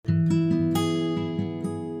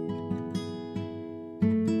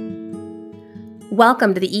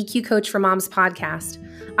Welcome to the EQ Coach for Moms podcast.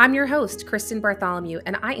 I'm your host, Kristin Bartholomew,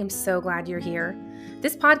 and I am so glad you're here.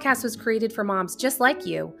 This podcast was created for moms just like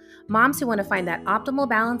you, moms who want to find that optimal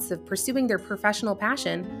balance of pursuing their professional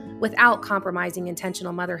passion without compromising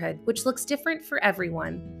intentional motherhood, which looks different for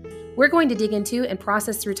everyone. We're going to dig into and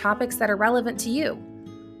process through topics that are relevant to you,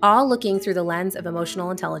 all looking through the lens of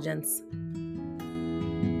emotional intelligence.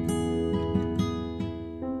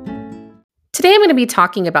 Today, I'm going to be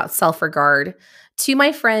talking about self-regard to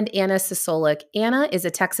my friend Anna Sosolik. Anna is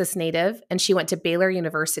a Texas native, and she went to Baylor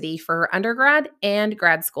University for her undergrad and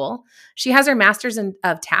grad school. She has her master's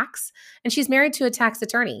of tax, and she's married to a tax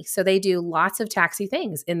attorney, so they do lots of taxy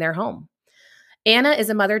things in their home. Anna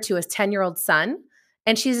is a mother to a 10-year-old son,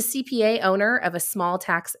 and she's a CPA owner of a small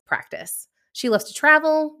tax practice. She loves to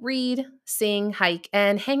travel, read, sing, hike,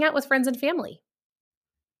 and hang out with friends and family.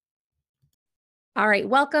 All right.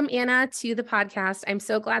 Welcome, Anna, to the podcast. I'm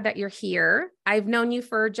so glad that you're here. I've known you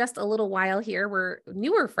for just a little while here. We're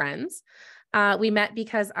newer friends. We met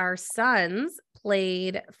because our sons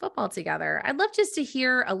played football together. I'd love just to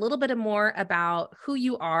hear a little bit more about who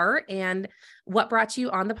you are and what brought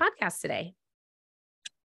you on the podcast today.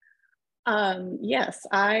 Yes,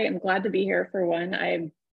 I am glad to be here for one.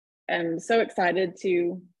 I am so excited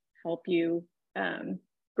to help you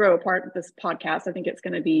grow a part of this podcast. I think it's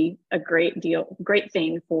going to be a great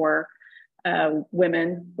thing for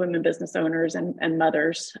women business owners and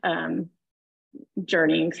mothers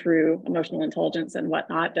journeying through emotional intelligence and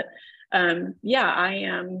whatnot. But I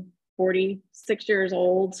am 46 years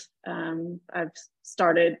old. I've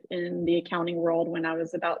started in the accounting world when I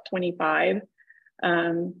was about 25.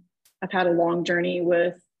 I've had a long journey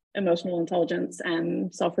with emotional intelligence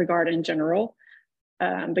and self-regard in general.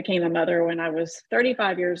 Became a mother when I was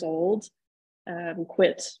 35 years old,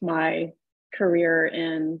 quit my career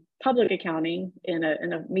in public accounting in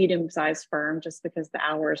a medium-sized firm just because the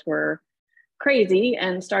hours were crazy,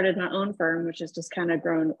 and started my own firm, which has just kind of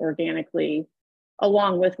grown organically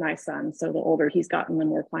along with my son. So the older he's gotten, the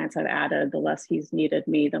more clients I've added, the less he's needed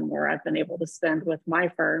me, the more I've been able to spend with my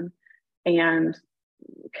firm. And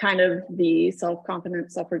kind of the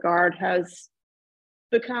self-confidence, self-regard has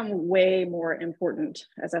become way more important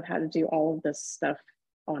as I've had to do all of this stuff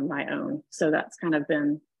on my own. So that's kind of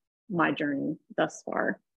been my journey thus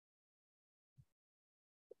far.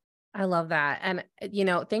 I love that. And,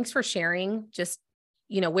 thanks for sharing just,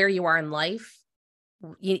 where you are in life.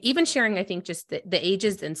 Even sharing, I think, just the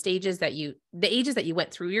ages and stages that you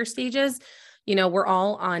went through your stages. We're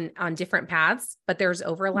all on different paths, but there's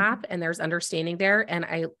overlap and there's understanding there. And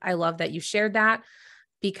I love that you shared that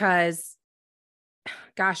because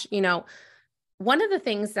gosh, one of the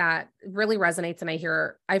things that really resonates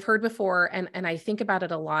and I've heard before, and I think about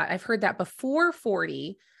it a lot. I've heard that before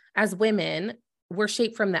 40, as women, we're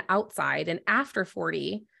shaped from the outside, and after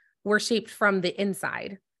 40, we're shaped from the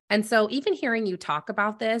inside. And so even hearing you talk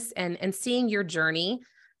about this and seeing your journey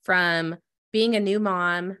from being a new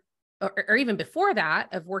mom, or even before that,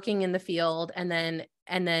 of working in the field, and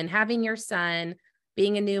then having your son,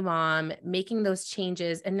 being a new mom, making those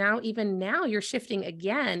changes. And now you're shifting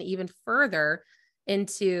again, even further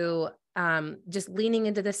into just leaning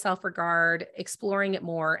into the self-regard, exploring it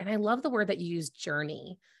more. And I love the word that you use,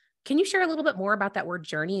 journey. Can you share a little bit more about that word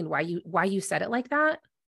journey and why you said it like that?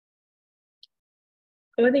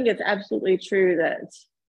 Well, I think it's absolutely true that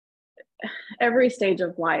every stage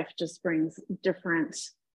of life just brings different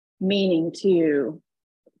meaning to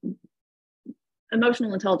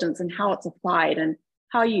emotional intelligence and how it's applied and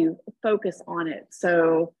how you focus on it.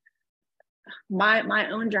 So my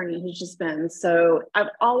own journey has just been, so I've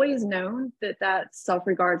always known that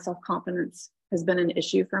self-regard, self-confidence has been an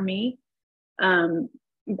issue for me.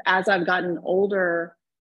 As I've gotten older,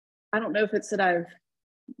 I don't know if it's that I've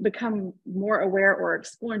become more aware or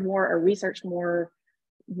explored more or researched more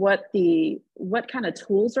what kind of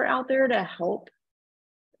tools are out there to help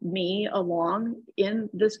me along in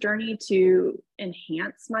this journey to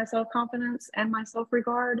enhance my self-confidence and my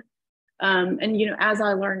self-regard. As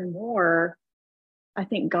I learn more, I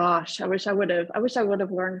think, gosh, I wish I would have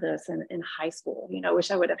learned this in high school. I wish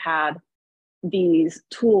I would have had these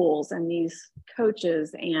tools and these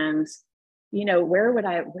coaches, and where would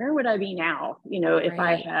I be now? If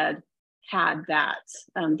I had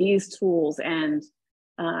these tools, and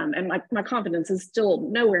my confidence is still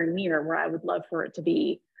nowhere near where I would love for it to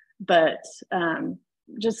be. But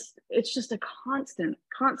it's just a constant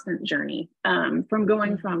journey from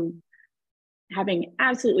going from having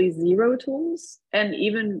absolutely zero tools and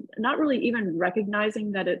even not really even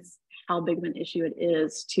recognizing that it's how big of an issue it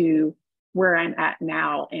is to where I'm at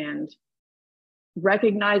now, and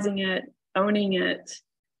recognizing it, owning it,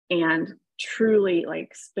 and truly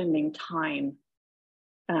like spending time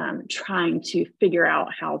trying to figure out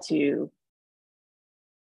how to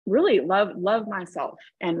really love myself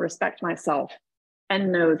and respect myself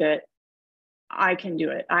and know that I can do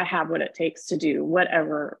it. I have what it takes to do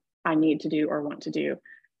whatever I need to do or want to do.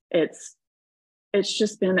 It's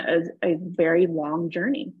just been a very long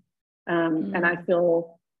journey. And I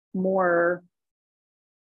feel more,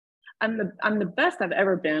 I'm the best I've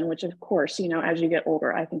ever been, which of course, you know, as you get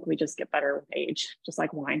older, I think we just get better with age, just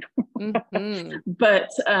like wine. Mm-hmm. But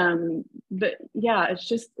yeah, it's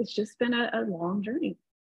just been a long journey.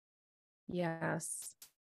 Yes.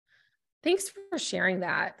 Thanks for sharing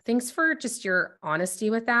that. Thanks for just your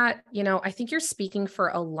honesty with that. You know, I think you're speaking for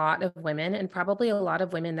a lot of women, and probably a lot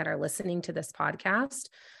of women that are listening to this podcast.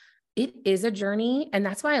 It is a journey. And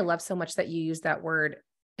that's why I love so much that you use that word.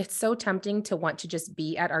 It's so tempting to want to just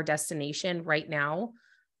be at our destination right now.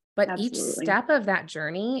 But each Absolutely. step of that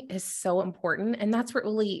journey is so important. And that's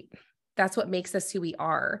what makes us who we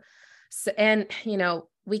are. So, and, you know,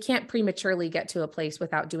 we can't prematurely get to a place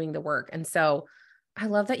without doing the work. And so I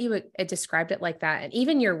love that you described it like that. And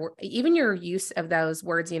even your use of those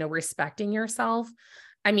words, you know, respecting yourself.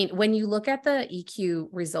 I mean, when you look at the EQ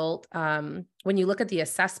result, when you look at the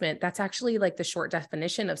assessment, that's actually like the short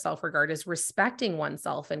definition of self-regard is respecting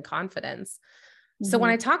oneself and confidence. So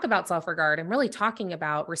when I talk about self-regard, I'm really talking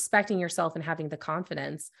about respecting yourself and having the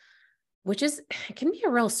confidence, which it can be a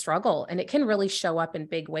real struggle, and it can really show up in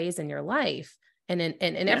big ways in your life and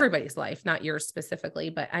in everybody's life, not yours specifically,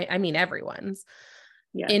 but I mean, everyone's.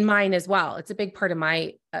 In mine as well. It's a big part of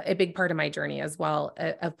my journey as well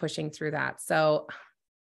of pushing through that. So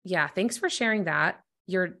yeah, thanks for sharing that.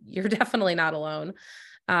 You're definitely not alone,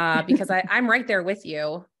 because I'm right there with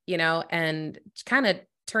you, you know, and kind of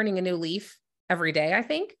turning a new leaf every day, I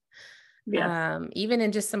think. Yes. Even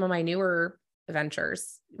in just some of my newer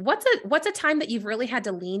ventures. What's a time that you've really had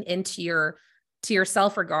to lean into your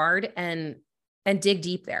self-regard and dig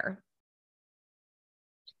deep there?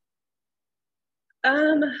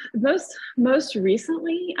 Most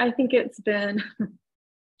recently, I think it's been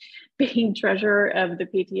being treasurer of the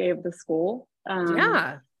PTA of the school.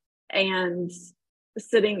 Yeah. And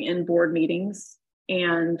sitting in board meetings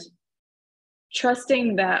and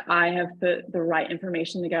trusting that I have put the right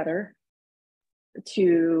information together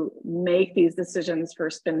to make these decisions for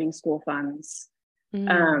spending school funds. That's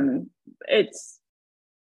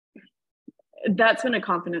been a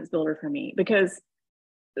confidence builder for me, because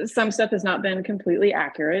some stuff has not been completely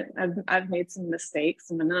accurate. I've made some mistakes,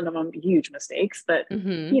 and none of them huge mistakes, but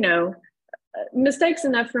you know, mistakes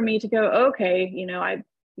enough for me to go, okay, you know, I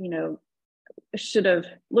should have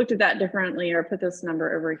looked at that differently or put this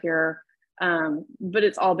number over here. But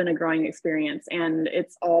it's all been a growing experience, and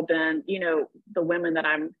it's all been, you know, the women that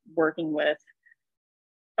I'm working with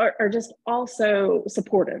are just also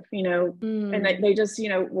supportive, you know, and they just, you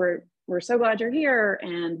know, we're so glad you're here,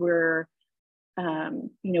 and we're, you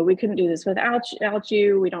know, we couldn't do this without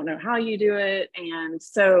you. We don't know how you do it. And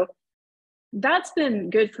so that's been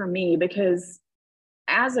good for me, because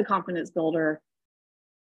as a confidence builder,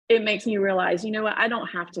 it makes me realize, you know what, I don't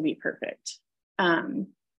have to be perfect.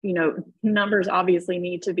 You know, numbers obviously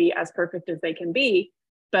need to be as perfect as they can be,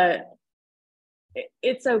 but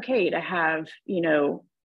it's okay to have, you know,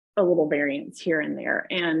 a little variance here and there.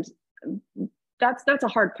 And that's a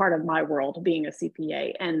hard part of my world, being a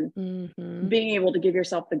CPA, and being able to give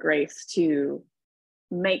yourself the grace to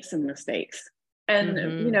make some mistakes and,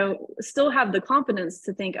 you know, still have the confidence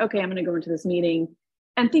to think, okay, I'm going to go into this meeting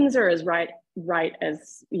and things are as right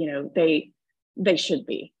as, you know, they should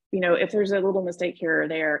be. You know, if there's a little mistake here or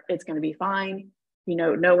there, it's going to be fine. You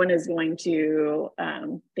know, no one is going to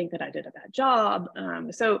think that I did a bad job.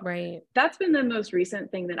 So that's been the most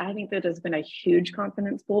recent thing that I think that has been a huge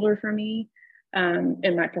confidence builder for me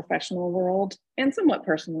in my professional world, and somewhat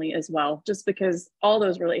personally as well, just because all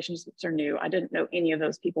those relationships are new. I didn't know any of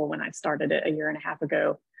those people when I started it a year and a half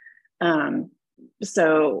ago.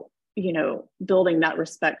 So, you know, building that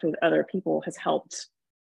respect with other people has helped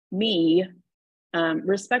me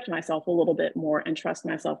respect myself a little bit more and trust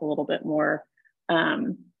myself a little bit more.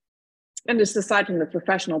 And just aside from the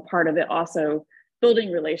professional part of it, also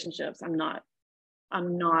building relationships. I'm not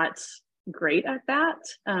great at that.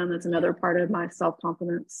 That's another part of my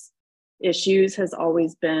self-confidence issues, has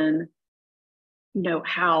always been, you know,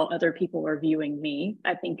 how other people are viewing me.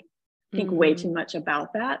 I think way too much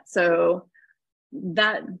about that. So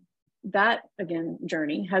that again,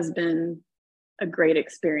 journey has been a great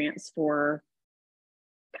experience for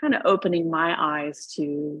kind of opening my eyes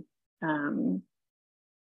to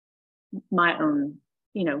my own,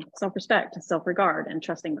 you know, self-respect and self-regard and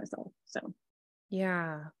trusting myself. So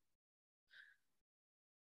yeah.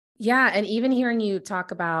 Yeah. And even hearing you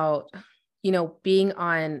talk about, being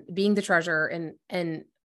the treasure and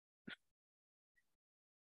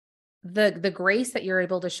the grace that you're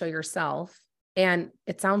able to show yourself. And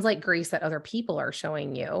it sounds like grace that other people are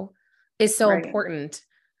showing you is so Right. important.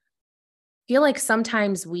 I feel like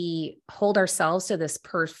sometimes we hold ourselves to this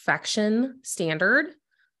perfection standard,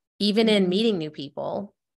 even in meeting new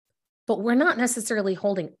people, but we're not necessarily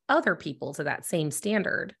holding other people to that same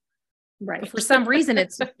standard. Right. But for some reason,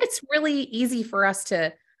 it's really easy for us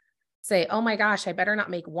to say, oh my gosh, I better not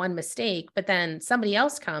make one mistake. But then somebody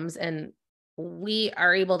else comes and we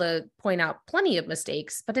are able to point out plenty of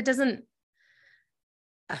mistakes, but it doesn't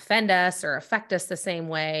offend us or affect us the same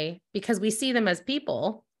way because we see them as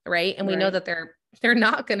people, right? And we know that they're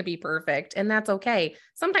not going to be perfect, and that's okay.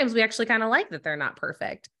 Sometimes we actually kind of like that they're not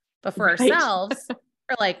perfect. But for ourselves,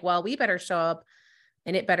 we're like, well, we better show up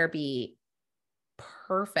and it better be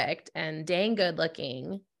perfect and dang good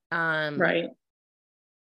looking. Right.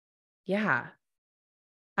 Yeah.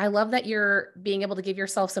 I love that you're being able to give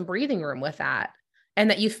yourself some breathing room with that and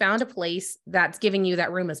that you found a place that's giving you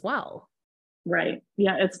that room as well. Right.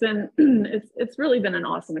 Yeah, it's been it's really been an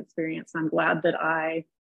awesome experience. I'm glad that I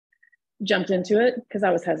jumped into it because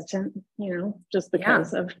I was hesitant, just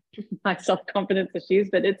because of my self-confidence issues,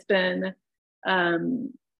 but it's been a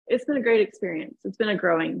great experience. It's been a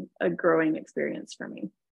growing experience for me.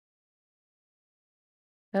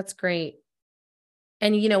 That's great.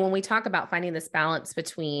 And, when we talk about finding this balance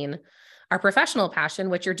between our professional passion,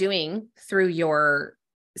 which you're doing through your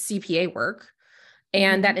CPA work,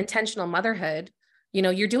 and that intentional motherhood,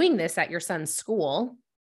 you're doing this at your son's school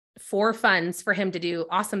for funds for him to do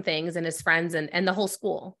awesome things and his friends and the whole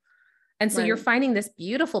school. And so you're finding this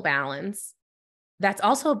beautiful balance that's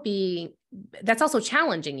also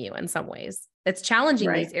challenging you in some ways. It's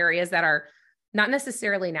challenging these areas that are not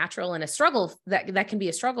necessarily natural and a struggle that can be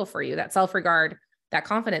a struggle for you, that self-regard, that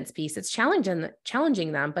confidence piece. It's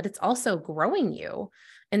challenging them, but it's also growing you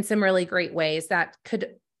in some really great ways that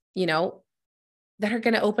could, that are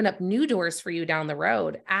going to open up new doors for you down the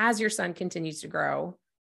road as your son continues to grow.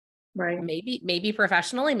 Right. Maybe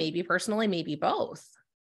professionally, maybe personally, maybe both.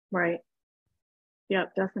 Right.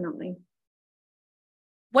 Yep, definitely.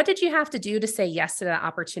 What did you have to do to say yes to that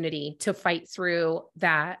opportunity to fight through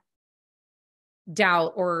that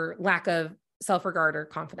doubt or lack of self-regard or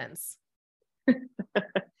confidence?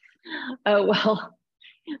 Oh, well,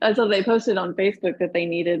 so they posted on Facebook that they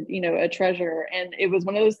needed, a treasurer. And it was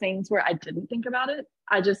one of those things where I didn't think about it.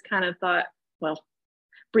 I just kind of thought, well,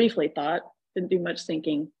 briefly thought, didn't do much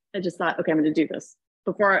thinking. I just thought, okay, I'm going to do this.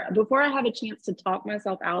 Before I have a chance to talk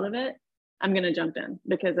myself out of it, I'm going to jump in,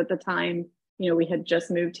 because at the time, we had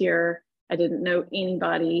just moved here. I didn't know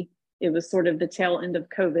anybody. It was sort of the tail end of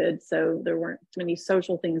COVID, so there weren't many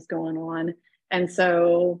social things going on. And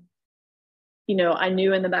so, I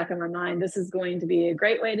knew in the back of my mind, this is going to be a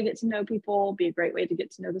great way to get to know people, be a great way to get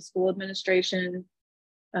to know the school administration.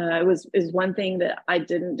 Is one thing that I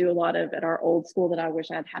didn't do a lot of at our old school that I wish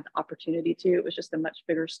I'd had the opportunity to. It was just a much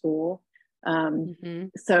bigger school.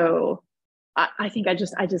 So I think I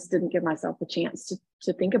just didn't give myself a chance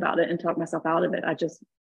to think about it and talk myself out of it. I just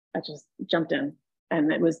jumped in, and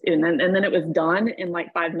then it was done in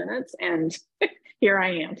like 5 minutes, and here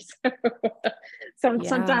I am.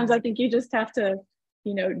 Sometimes I think you just have to,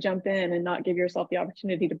 jump in and not give yourself the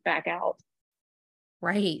opportunity to back out.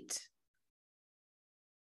 Right.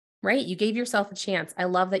 You gave yourself a chance. I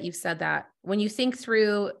love that you've said that. When you think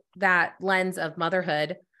through that lens of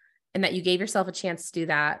motherhood and that you gave yourself a chance to do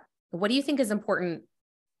that, what do you think is important?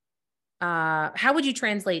 How would you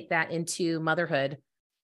translate that into motherhood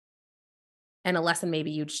and a lesson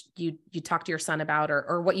maybe you talk to your son about,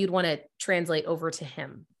 or what you'd want to translate over to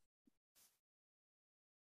him?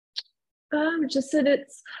 Just that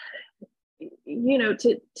it's,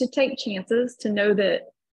 to take chances, to know that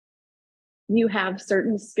you have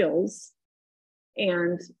certain skills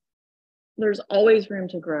and there's always room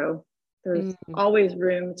to grow. There's always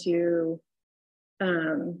room to,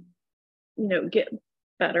 get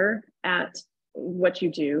better at what you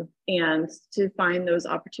do, and to find those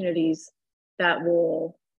opportunities that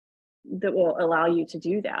will allow you to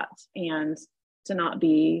do that, and to not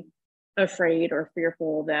be afraid or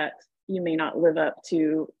fearful that you may not live up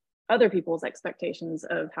to other people's expectations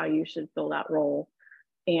of how you should fill that role,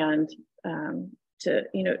 and to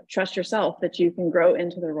trust yourself that you can grow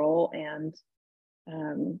into the role and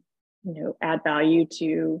add value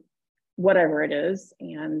to whatever it is,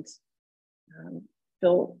 and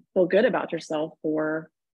feel good about yourself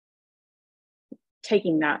for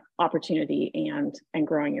taking that opportunity and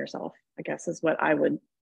growing yourself, I guess, is what I would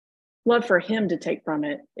love for him to take from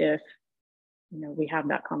it, if we have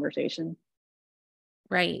that conversation.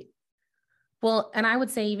 Right. Well, and I would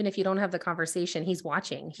say, even if you don't have the conversation, he's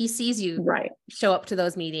watching. He sees you Right. show up to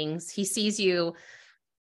those meetings. He sees you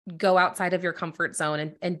go outside of your comfort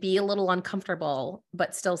zone and be a little uncomfortable,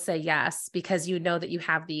 but still say yes, because you know that you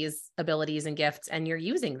have these abilities and gifts and you're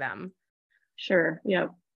using them. Sure.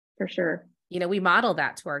 Yep. For sure. We model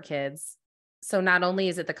that to our kids. So not only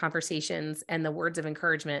is it the conversations and the words of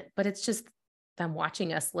encouragement, but it's just them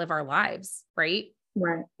watching us live our lives. Right.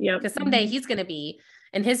 Right. Yep. Because someday he's going to be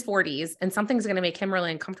in his 40s and something's going to make him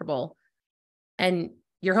really uncomfortable. And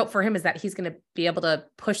your hope for him is that he's going to be able to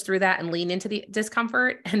push through that and lean into the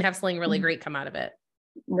discomfort and have something really great come out of it.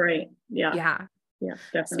 Right. Yeah. Yeah. Yeah.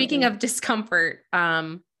 Definitely. Speaking of discomfort,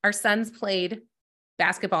 our sons played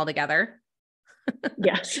basketball together.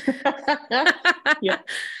 Yes. Yeah.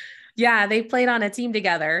 Yeah. They played on a team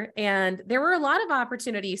together, and there were a lot of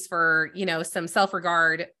opportunities for, some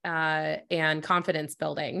self-regard, and confidence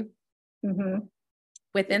building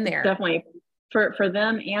within there. Definitely for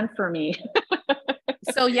them and for me.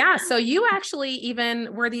 So yeah. So you actually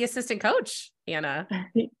even were the assistant coach, Anna.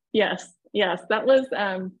 Yes. That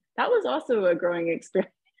was also a growing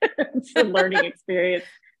experience, a learning experience.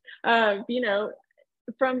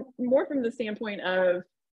 From the standpoint of,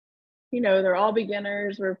 they're all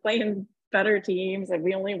beginners. We're playing better teams, and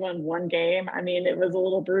we only won one game. I mean, it was a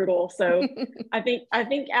little brutal. So I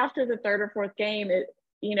think after the third or fourth game,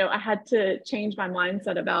 I had to change my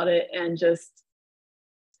mindset about it and just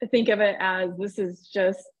think of it as, this is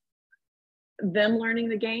just them learning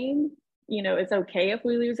the game. It's okay if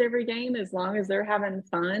we lose every game, as long as they're having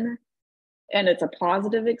fun and it's a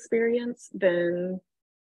positive experience, then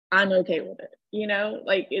I'm okay with it.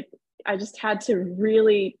 I just had to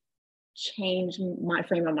really change my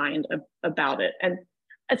frame of mind about it. And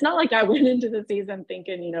it's not like I went into the season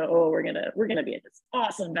thinking, we're gonna be this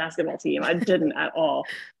awesome basketball team. I didn't at all.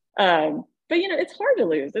 But it's hard to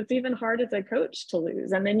lose. It's even hard as a coach to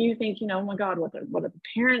lose. And then you think, oh my God, what are the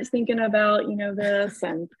parents thinking about, this,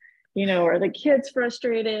 and are the kids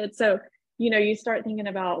frustrated? So you start thinking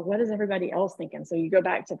about, what is everybody else thinking? So you go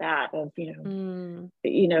back to that of,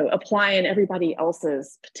 applying everybody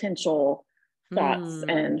else's potential thoughts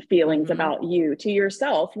and feelings about you to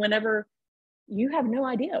yourself, whenever you have no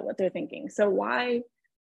idea what they're thinking. So why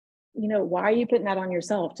are you putting that on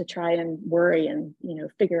yourself to try and worry and,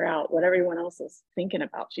 figure out what everyone else is thinking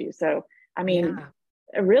about you? So, I mean,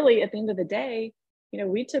 really at the end of the day,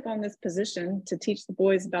 we took on this position to teach the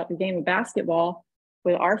boys about the game of basketball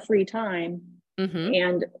with our free time.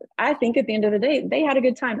 And I think at the end of the day, they had a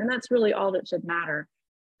good time, and that's really all that should matter.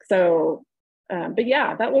 So, but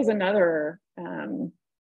yeah, that was another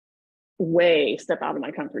way step out of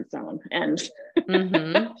my comfort zone and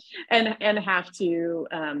and have to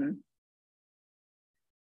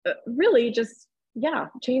really just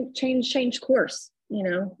change course,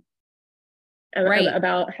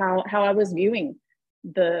 about how I was viewing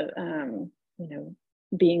the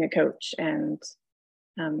being a coach, and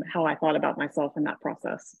how I thought about myself in that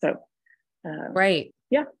process. So right.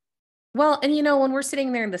 Yeah. Well, and when we're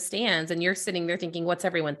sitting there in the stands and you're sitting there thinking, what's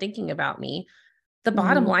everyone thinking about me? The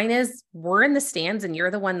bottom line is, we're in the stands and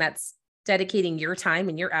you're the one that's dedicating your time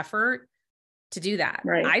and your effort to do that.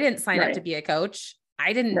 Right. I didn't sign up to be a coach.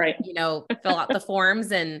 I didn't, fill out the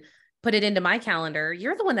forms and put it into my calendar.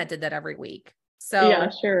 You're the one that did that every week. So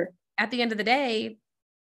yeah, sure. At the end of the day,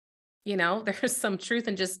 there's some truth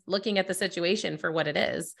in just looking at the situation for what it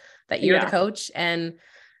is, that you're the coach, and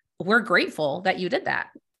we're grateful that you did that.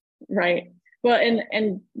 Right. Well,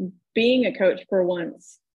 and being a coach for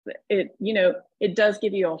once, it does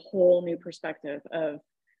give you a whole new perspective of,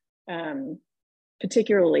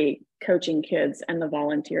 particularly coaching kids and the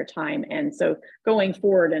volunteer time. And so going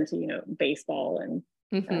forward into, baseball, and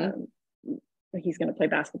he's going to play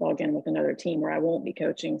basketball again with another team where I won't be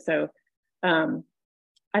coaching. So,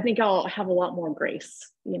 I think I'll have a lot more grace,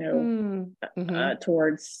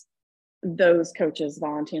 towards those coaches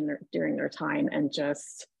volunteering during their time, and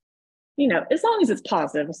just, as long as it's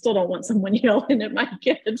positive. I still don't want someone yelling at my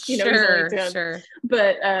kids, Sure.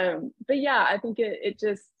 But yeah, I think it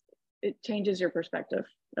changes your perspective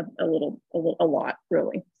a lot,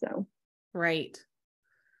 really. So. Right.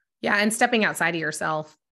 Yeah. And stepping outside of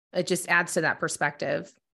yourself, it just adds to that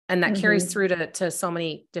perspective, and that carries through to so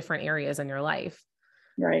many different areas in your life.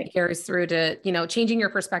 Right. It carries through to, changing your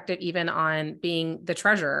perspective, even on being the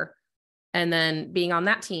treasurer, and then being on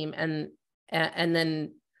that team, and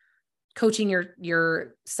then coaching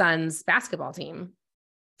your son's basketball team.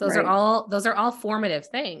 Those are all formative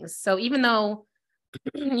things. So even though,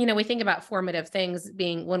 we think about formative things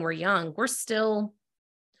being when we're young, we're still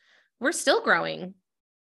growing.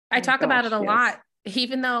 I Oh talk about gosh, it a yes. lot,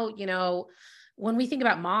 even though, when we think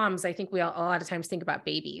about moms, I think we all, a lot of times think about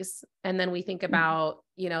babies. And then we think Mhm. about,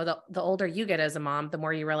 the older you get as a mom, the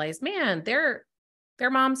more you realize, man, they're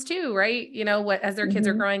moms too, right? As their kids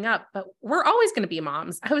are Mhm. growing up, but we're always going to be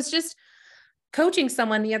moms. I was just coaching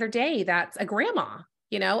someone the other day that's a grandma,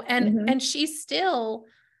 and Mhm. she's still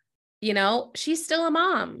a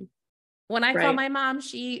mom. When I call Right. my mom,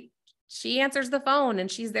 she answers the phone and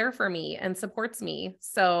she's there for me and supports me.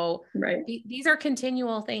 So Right. these are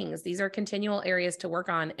continual things. These are continual areas to work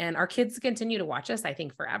on, and our kids continue to watch us, I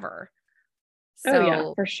think, forever. Oh yeah,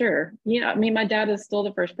 So for sure. I mean, my dad is still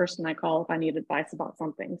the first person I call if I need advice about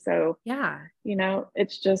something. So, yeah.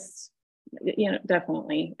 it's just,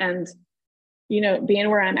 definitely. And, being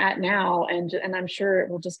where I'm at now, and I'm sure it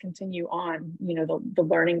will just continue on, the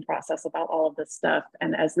learning process about all of this stuff.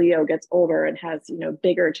 And as Leo gets older and has,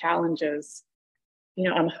 bigger challenges,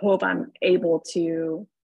 I'm able to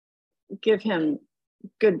give him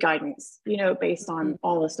good guidance, based Mhm. on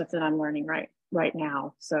all the stuff that I'm learning right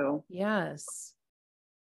now. So Yes.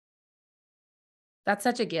 That's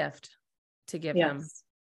such a gift to give him, yes.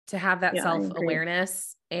 to have that Yeah, I agree.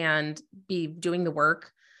 self-awareness and be doing the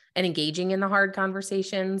work and engaging in the hard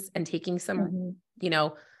conversations and taking some,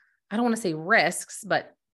 Mhm. I don't want to say risks,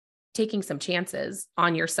 but taking some chances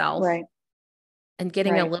on yourself Right. and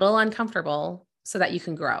getting a Right. little uncomfortable so that you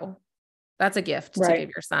can grow. That's a gift to Right. give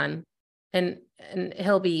your son. And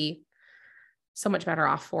he'll be so much better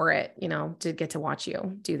off for it, to get to watch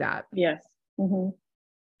you do that. Yes. Hmm.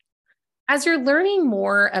 As you're learning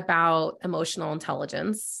more about emotional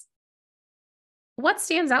intelligence, what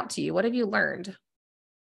stands out to you? What have you learned?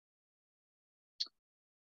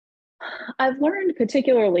 I've learned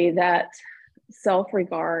particularly that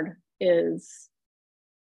self-regard is,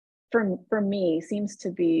 for me, seems to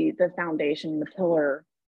be the foundation, the pillar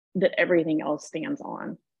that everything else stands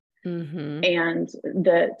on. Mhm. And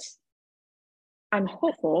that I'm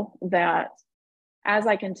hopeful that as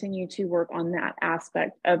I continue to work on that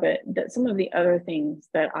aspect of it, that some of the other things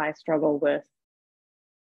that I struggle with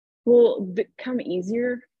will become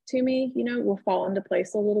easier to me, will fall into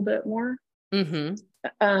place a little bit more. Mhm.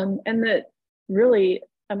 And that really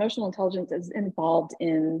emotional intelligence is involved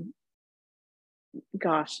in,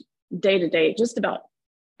 gosh, day to day, just about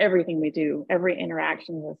everything we do, every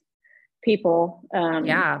interaction with people,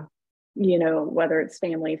 Yeah. whether it's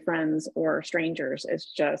family, friends, or strangers.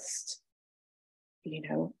 It's just,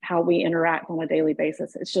 how we interact on a daily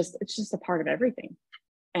basis. It's just a part of everything.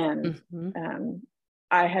 And Mhm. um,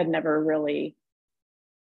 I had never really,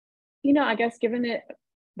 I guess, given it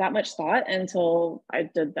that much thought until I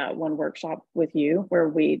did that one workshop with you where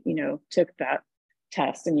we, took that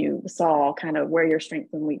test and you saw kind of where your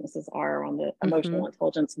strengths and weaknesses are on the emotional Mhm.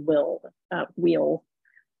 intelligence wheel, WHEEL,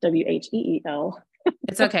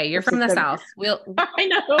 It's okay. You're from versus the W. South. I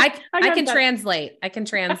know. I I got can that translate. I can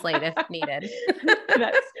translate if needed.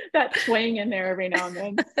 that twang in there every now and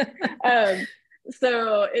then. Um,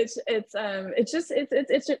 so it's just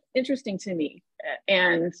interesting to me,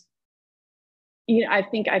 and I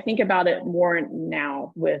think about it more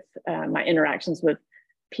now with my interactions with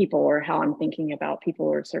people, or how I'm thinking about people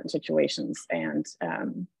or certain situations, and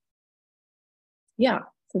yeah,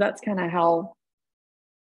 so that's kind of how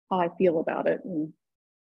I feel about it and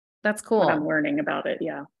That's what I'm cool. learning about it.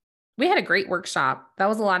 Yeah. We had a great workshop. That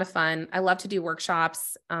was a lot of fun. I love to do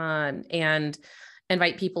workshops, and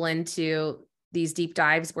invite people into these deep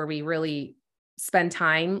dives where we really spend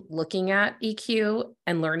time looking at EQ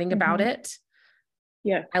and learning about Hmm. it.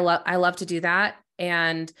 Yeah. I love to do that.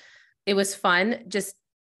 And it was fun just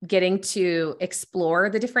getting to explore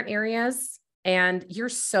the different areas. And you're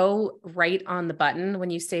so right on the button when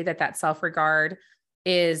you say that self-regard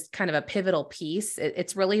is kind of a pivotal piece.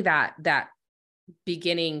 It's really that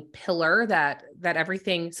beginning pillar that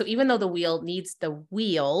everything. So even though the wheel needs the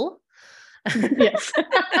wheel, Yes.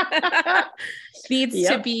 needs to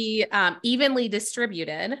Yep. be evenly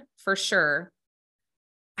distributed for sure.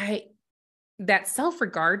 I That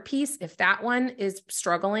self-regard piece, if that one is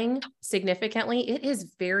struggling significantly, it is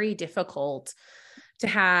very difficult to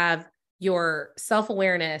have your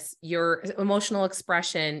self-awareness, your emotional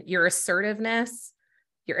expression, your assertiveness,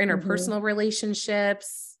 your Hmm. interpersonal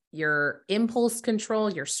relationships, your impulse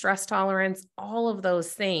control, your stress tolerance, all of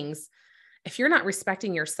those things. If you're not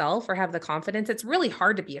respecting yourself or have the confidence, it's really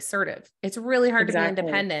hard to be assertive. It's really hard to be Exactly.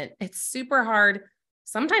 independent. It's super hard,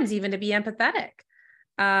 sometimes even to be empathetic,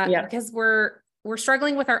 Yeah. because we're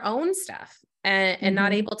struggling with our own stuff and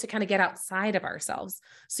not Hmm. able to kind of get outside of ourselves.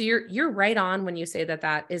 So you're right on when you say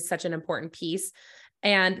that is such an important piece.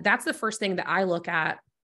 And that's the first thing that I look at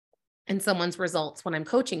in someone's results when I'm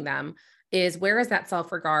coaching them is where is that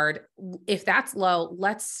self-regard? If that's low,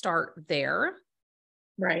 let's start there.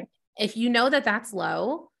 Right. If you know that that's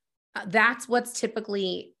low, that's what's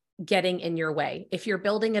typically getting in your way. If you're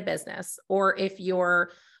building a business, or if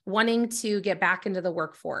you're wanting to get back into the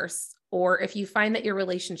workforce, or if you find that your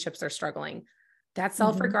relationships are struggling, that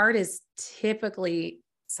self-regard is typically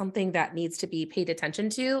something that needs to be paid attention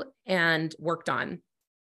to and worked on.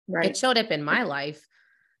 Right. It showed up in my life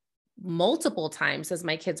multiple times as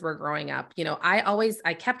my kids were growing up. You know,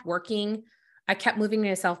 I kept working, I kept moving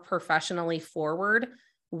myself professionally forward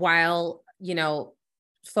while, you know,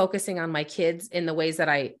 focusing on my kids in the ways that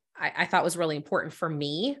I thought was really important for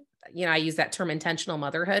me. You know, I use that term intentional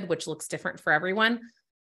motherhood, which looks different for everyone.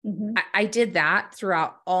 I did that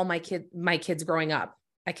throughout all my kids growing up.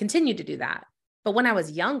 I continued to do that. But when I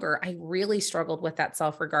was younger, I really struggled with that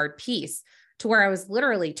self-regard piece, to where I was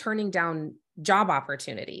literally turning down job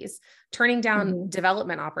opportunities, turning down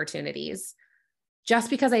development opportunities, just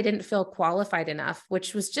because I didn't feel qualified enough,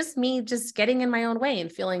 which was just me just getting in my own way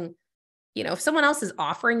and feeling, you know, if someone else is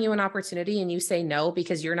offering you an opportunity and you say no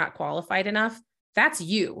because you're not qualified enough, that's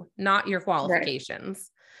you, not your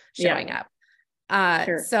qualifications showing up.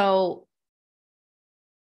 So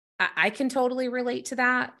I can totally relate to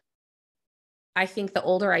that. I think the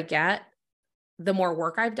older I get, the more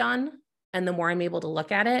work I've done and the more I'm able to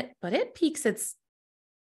look at it, but it peeks its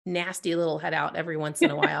nasty little head out every once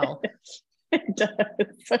in a while. It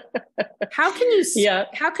does. How can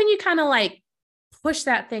you kind of like push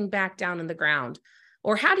that thing back down in the ground?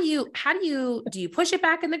 Or do you push it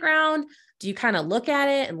back in the ground? Do you kind of look at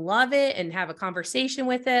it and love it and have a conversation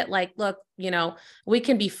with it? Like, look, you know, we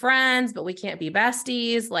can be friends, but we can't be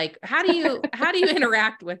besties. Like, how do you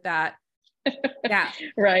interact with that? Yeah.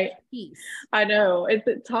 Right. Piece. I know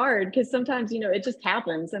it's hard because sometimes, you know, it just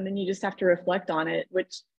happens and then you just have to reflect on it,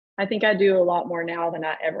 which I think I do a lot more now than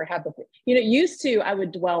I ever have before. You know, used to, I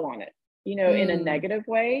would dwell on it, you know, in a negative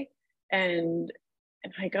way. And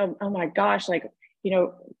like, oh my gosh, like, you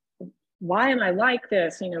know, why am I like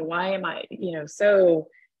this? You know, why am I, you know, so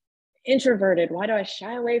introverted? Why do I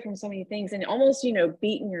shy away from so many things? And almost, you know,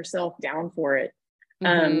 beating yourself down for it.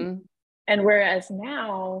 And whereas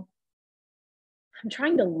now I'm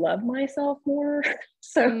trying to love myself more.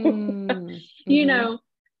 So, you know,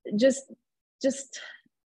 just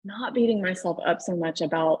not beating myself up so much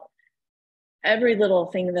about every little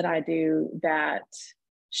thing that I do that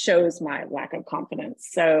shows my lack of confidence.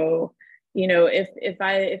 So, you know, if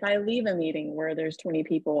I leave a meeting where there's 20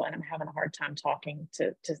 people and I'm having a hard time talking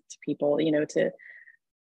to people, you know, to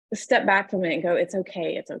step back from it and go, it's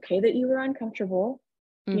okay. It's okay that you were uncomfortable.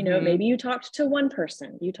 You know, maybe you talked to one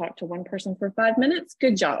person for 5 minutes.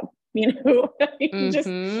 Good job. You know, just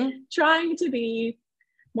trying to be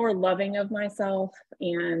more loving of myself.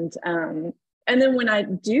 And then when I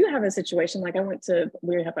do have a situation, like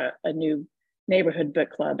we have a new neighborhood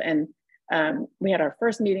book club, and we had our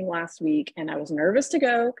first meeting last week, and I was nervous to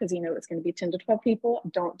go because, you know, it's going to be 10 to 12 people.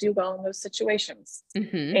 Don't do well in those situations.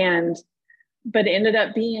 But it ended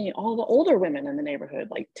up being all the older women in the neighborhood,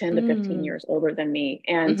 like 10 to 15 years older than me.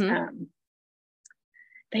 And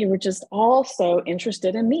they were just all so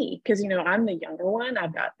interested in me because, you know, I'm the younger one.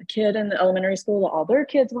 I've got the kid in the elementary school that all their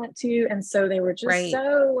kids went to. And so they were just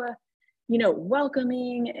so, you know,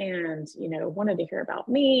 welcoming and, you know, wanted to hear about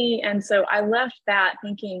me. And so I left that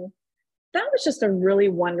thinking that was just a really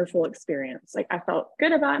wonderful experience. Like I felt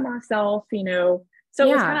good about myself, you know, so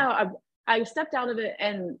it was kind of, I stepped out of it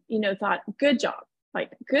and, you know, thought, good job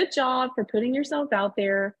for putting yourself out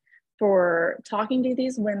there, for talking to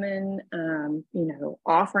these women, you know,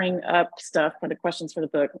 offering up stuff for the questions for the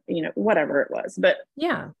book, you know, whatever it was. But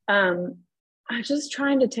I'm just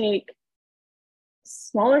trying to take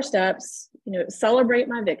smaller steps, you know, celebrate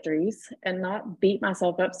my victories and not beat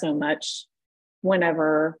myself up so much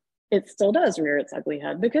whenever it still does rear its ugly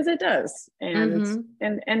head, because it does. And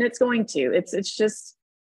it's going to, it's just,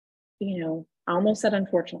 you know, I almost said,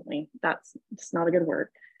 unfortunately, it's not a good word.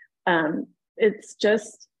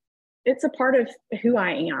 It's a part of who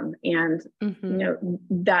I am. And, you know,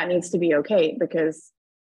 that needs to be okay because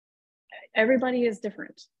everybody is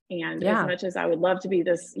different. And as much as I would love to be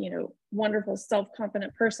this, you know, wonderful,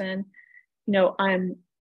 self-confident person, you know, I'm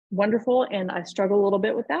wonderful and I struggle a little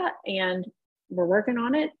bit with that, and we're working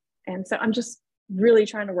on it. And so I'm just really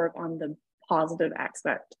trying to work on the positive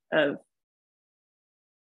aspect of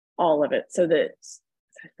all of it so that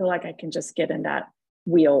I feel like I can just get in that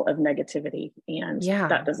wheel of negativity, and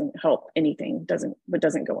that doesn't help anything,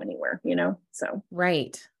 doesn't go anywhere, you know? So.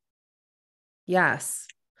 Right. Yes.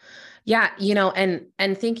 Yeah. You know, and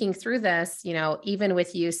thinking through this, you know, even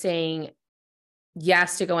with you saying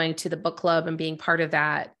yes to going to the book club and being part of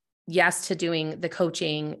that, yes to doing the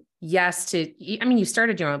coaching, yes to, I mean, you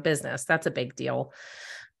started your own business. That's a big deal.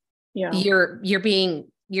 Yeah. You're using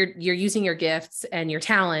your gifts and your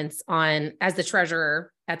talents on as the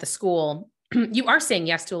treasurer at the school. You are saying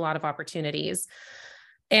yes to a lot of opportunities.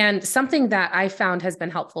 And something that I found has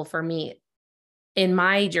been helpful for me in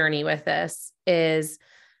my journey with this is,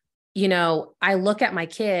 you know, I look at my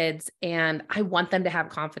kids and I want them to have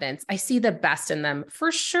confidence. I see the best in them.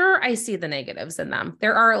 For sure, I see the negatives in them.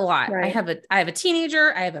 There are a lot. Right. I have a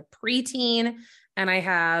teenager, I have a preteen, and I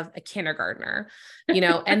have a kindergartner, you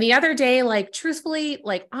know, and the other day, like, truthfully,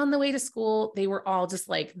 like on the way to school, they were all just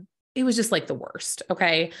like, it was just like the worst.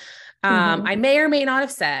 Okay. I may or may not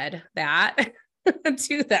have said that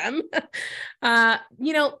to them,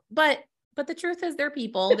 you know, but the truth is they're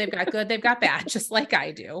people. They've got good, they've got bad, just like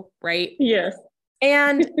I do. Right. Yes.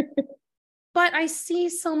 And, but I see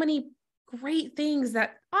so many great things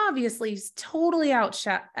that obviously totally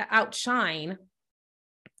outshine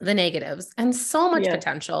the negatives, and so much Yes.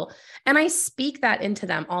 potential. And I speak that into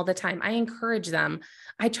them all the time. I encourage them.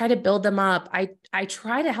 I try to build them up. I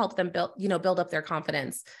try to help them build up their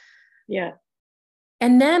confidence. Yeah.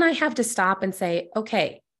 And then I have to stop and say,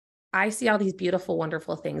 okay, I see all these beautiful,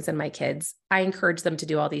 wonderful things in my kids. I encourage them to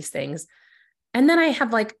do all these things. And then I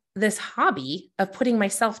have like this hobby of putting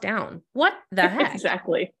myself down. What the heck?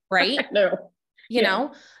 Exactly. Right? No. You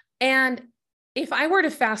know? And if I were to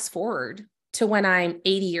fast forward to when I'm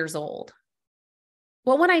 80 years old,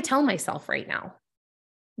 what would I tell myself right now?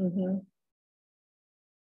 Mm-hmm.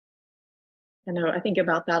 I know. I think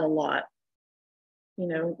about that a lot. You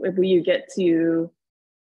know, when you get to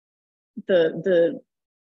the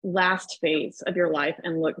last phase of your life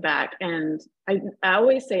and look back, and I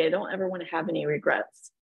always say I don't ever want to have any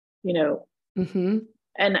regrets, you know. Mm-hmm.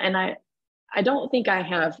 And I don't think I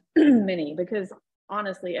have many, because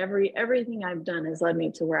honestly, everything I've done has led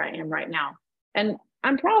me to where I am right now. And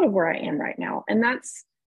I'm proud of where I am right now. And that's,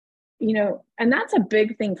 you know, and that's a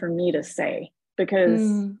big thing for me to say,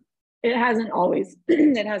 because it hasn't always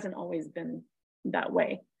been that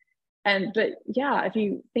way. But yeah, if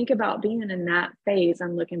you think about being in that phase,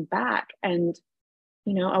 I'm looking back and,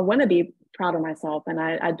 you know, I want to be proud of myself. And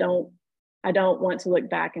I don't want to look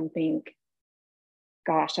back and think,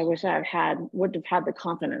 gosh, I wish would have had the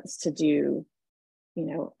confidence to do, you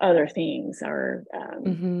know, other things, or,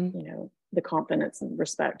 you know, the confidence and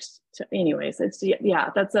respect to, anyways, that's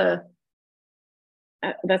a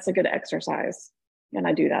good exercise. And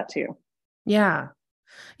I do that too. Yeah.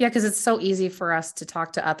 Yeah. Cause it's so easy for us to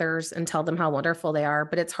talk to others and tell them how wonderful they are,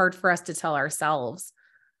 but it's hard for us to tell ourselves,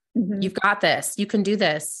 you've got this, you can do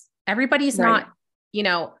this. Everybody's Right. not, you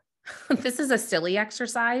know, this is a silly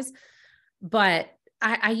exercise, but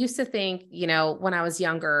I used to think, you know, when I was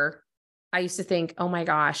younger, I used to think, oh my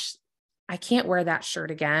gosh, I can't wear that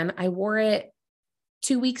shirt again. I wore it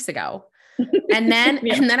 2 weeks ago. And then,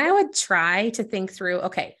 and then I would try to think through,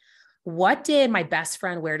 okay, what did my best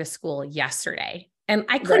friend wear to school yesterday? And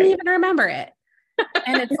I couldn't even remember it.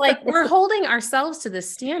 And it's like, we're holding ourselves to this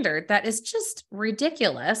standard that is just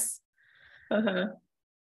ridiculous.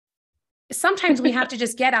 Sometimes we have to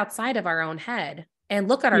just get outside of our own head and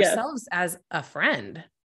look at ourselves as a friend.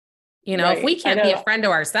 You know, if we can't be a friend to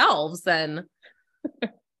ourselves, then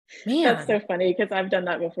man. That's so funny, because I've done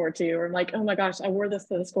that before too. Where I'm like, oh my gosh, I wore this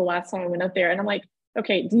to the school last time I went up there. And I'm like,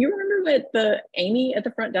 okay, do you remember what the Amy at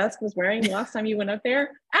the front desk was wearing last time you went up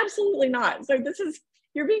there? Absolutely not. So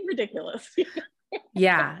you're being ridiculous.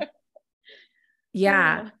 Yeah.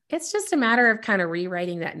 It's just a matter of kind of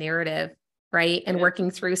rewriting that narrative, right? And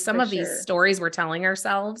working through some of these stories we're telling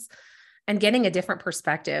ourselves and getting a different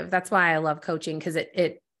perspective. That's why I love coaching, because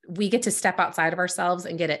we get to step outside of ourselves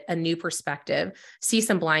and get a new perspective, see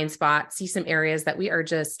some blind spots, see some areas that we are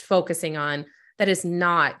just focusing on that is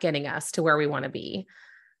not getting us to where we want to be.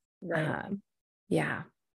 Right. Yeah.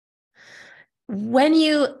 When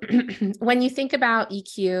you think about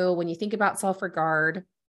EQ, when you think about self-regard,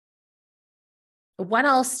 what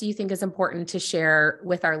else do you think is important to share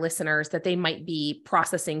with our listeners that they might be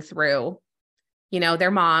processing through? You know, they're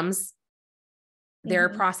moms, they're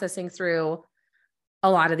processing through a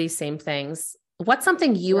lot of these same things. What's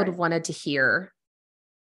something you would have wanted to hear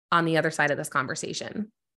on the other side of this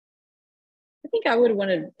conversation? I think I would have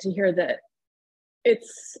wanted to hear that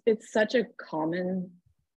it's such a common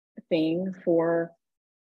thing for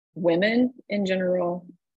women in general,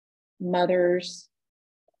 mothers,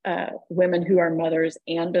 women who are mothers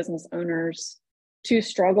and business owners, to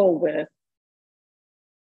struggle with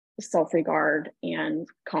self-regard and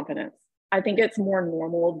confidence. I think it's more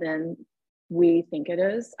normal than we think it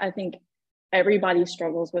is. I think everybody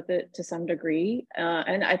struggles with it to some degree.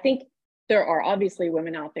 And I think there are obviously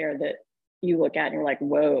women out there that you look at and you're like,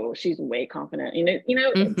 whoa, she's way confident.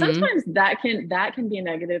 Mm-hmm. Sometimes that can be a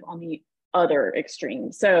negative on the other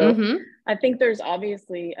extreme. So Mm-hmm. I think there's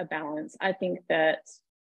obviously a balance. I think that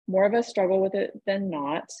more of us struggle with it than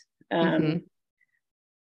not. Mm-hmm.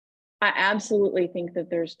 I absolutely think that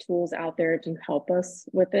there's tools out there to help us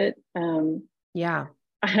with it. Yeah.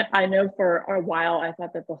 I know for a while I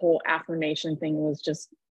thought that the whole affirmation thing was just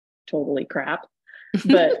totally crap,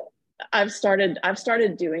 but I've started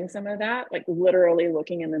doing some of that, like literally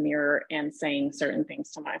looking in the mirror and saying certain things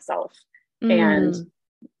to myself. And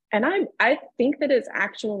Mm. I think that it's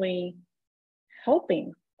actually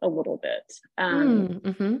helping a little bit.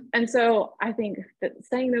 Mm-hmm. And so I think that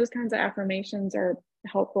saying those kinds of affirmations are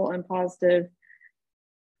helpful and positive.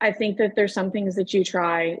 I think that there's some things that you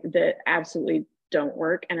try that absolutely don't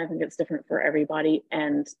work. And I think it's different for everybody.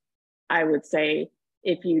 And I would say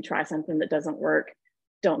if you try something that doesn't work,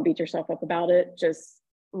 don't beat yourself up about it. Just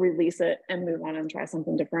release it and move on and try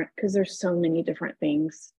something different, because there's so many different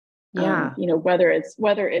things. Yeah. Whether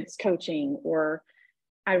it's coaching, or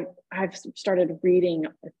I've started reading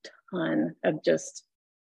a ton of just,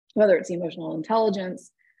 whether it's emotional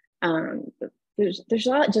intelligence. There's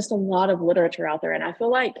just a lot of literature out there, and I feel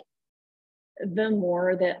like the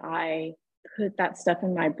more that I put that stuff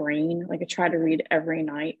in my brain, like I try to read every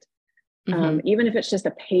night, Mm-hmm. even if it's just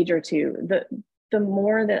a page or two, the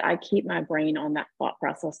more that I keep my brain on that thought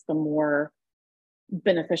process, the more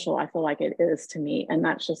beneficial I feel like it is to me. And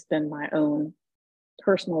that's just been my own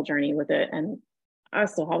personal journey with it. And I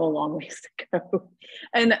still have a long ways to go.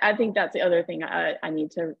 And I think that's the other thing I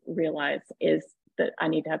need to realize is that I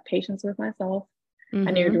need to have patience with myself. I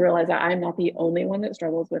need to Mm-hmm. realize that I'm not the only one that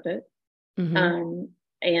struggles with it. Mm-hmm. Um,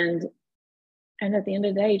 and and at the end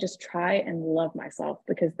of the day, just try and love myself,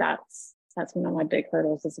 because that's one of my big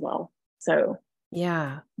hurdles as well. So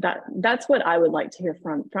Yeah. that's what I would like to hear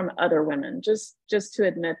from other women, just to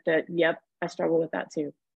admit that, yep, I struggle with that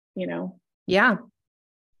too, you know. Yeah.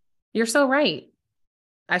 You're so right.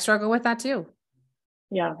 I struggle with that too.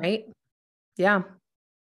 Yeah. Right. Yeah.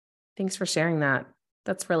 Thanks for sharing that.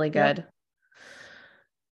 That's really Yep.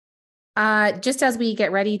 good. Just as we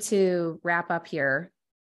get ready to wrap up here,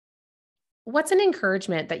 what's an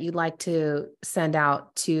encouragement that you'd like to send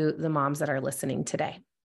out to the moms that are listening today?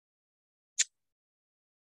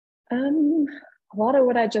 A lot of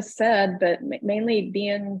what I just said, but mainly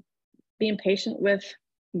being patient with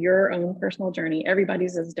your own personal journey.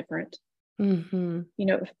 Everybody's is different. Mm-hmm.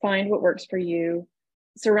 Find what works for you.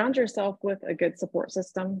 Surround yourself with a good support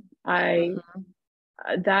system.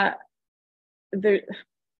 Mm-hmm. That there,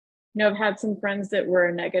 I've had some friends that were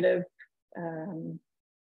a negative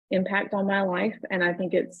impact on my life, and I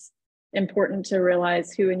think it's important to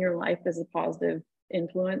realize who in your life is a positive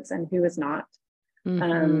influence and who is not.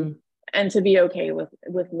 Mm-hmm. And to be okay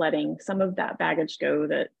with letting some of that baggage go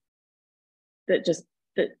that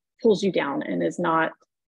pulls you down and is not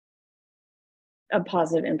a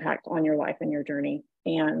positive impact on your life and your journey.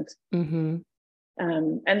 And Mm-hmm.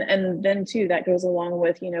 and then too, that goes along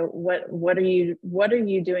with, what are you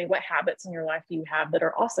doing, what habits in your life do you have that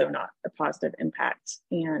are also not a positive impact?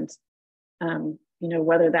 And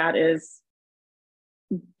whether that is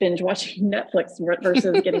binge watching Netflix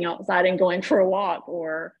versus getting outside and going for a walk,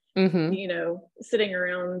 or Mm-hmm. sitting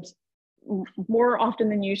around more often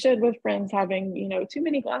than you should with friends having too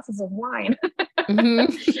many glasses of wine. Mm-hmm.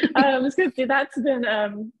 Because that's been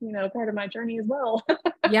part of my journey as well.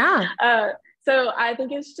 Yeah. So I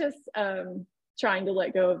think it's just trying to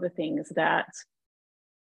let go of the things that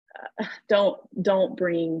don't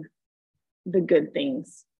bring the good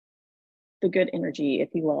things, the good energy, if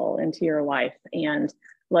you will, into your life, and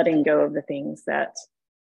letting go of the things that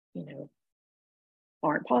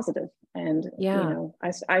aren't positive. And Yeah.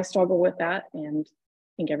 I struggle with that, and I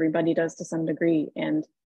think everybody does to some degree. And at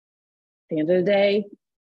the end of the day,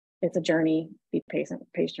 it's a journey. Be patient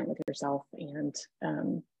with yourself, and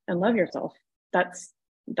love yourself. That's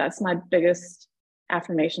my biggest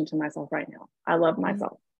affirmation to myself right now. I love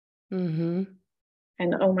myself. Mm-hmm.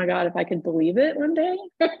 And oh my God, if I could believe it one day,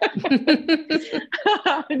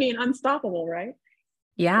 I mean, unstoppable, right?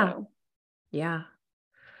 Yeah. So. Yeah.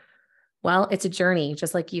 Well, it's a journey,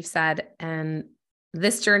 just like you've said. And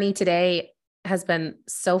this journey today has been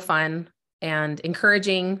so fun and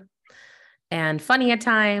encouraging and funny at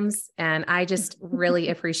times. And I just really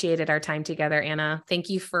appreciated our time together, Anna. Thank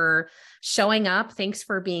you for showing up. Thanks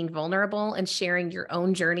for being vulnerable and sharing your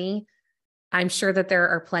own journey. I'm sure that there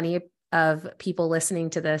are plenty of people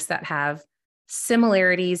listening to this that have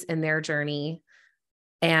similarities in their journey.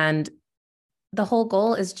 And the whole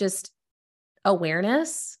goal is just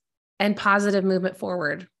awareness and positive movement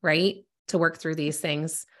forward, right? to work through these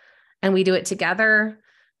things. And we do it together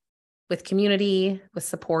with community, with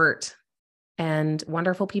support, and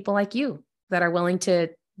wonderful people like you that are willing to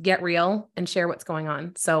get real and share what's going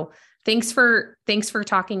on. So thanks for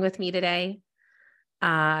talking with me today.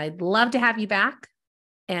 I'd love to have you back,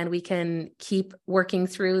 and we can keep working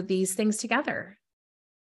through these things together.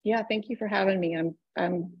 Yeah, thank you for having me.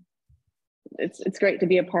 It's great to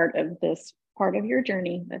be a part of this part of your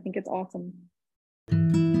journey. I think it's awesome.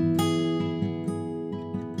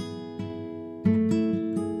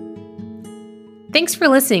 Thanks for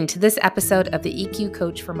listening to this episode of the EQ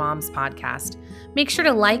Coach for Moms podcast. Make sure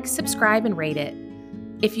to like, subscribe, and rate it.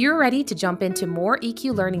 If you're ready to jump into more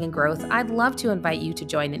EQ learning and growth, I'd love to invite you to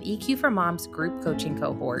join an EQ for Moms group coaching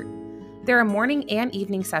cohort. There are morning and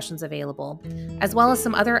evening sessions available, as well as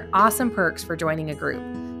some other awesome perks for joining a group.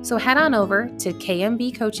 So head on over to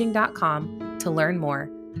kmbcoaching.com to learn more.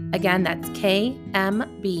 Again, that's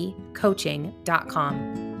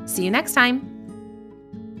kmbcoaching.com. See you next time.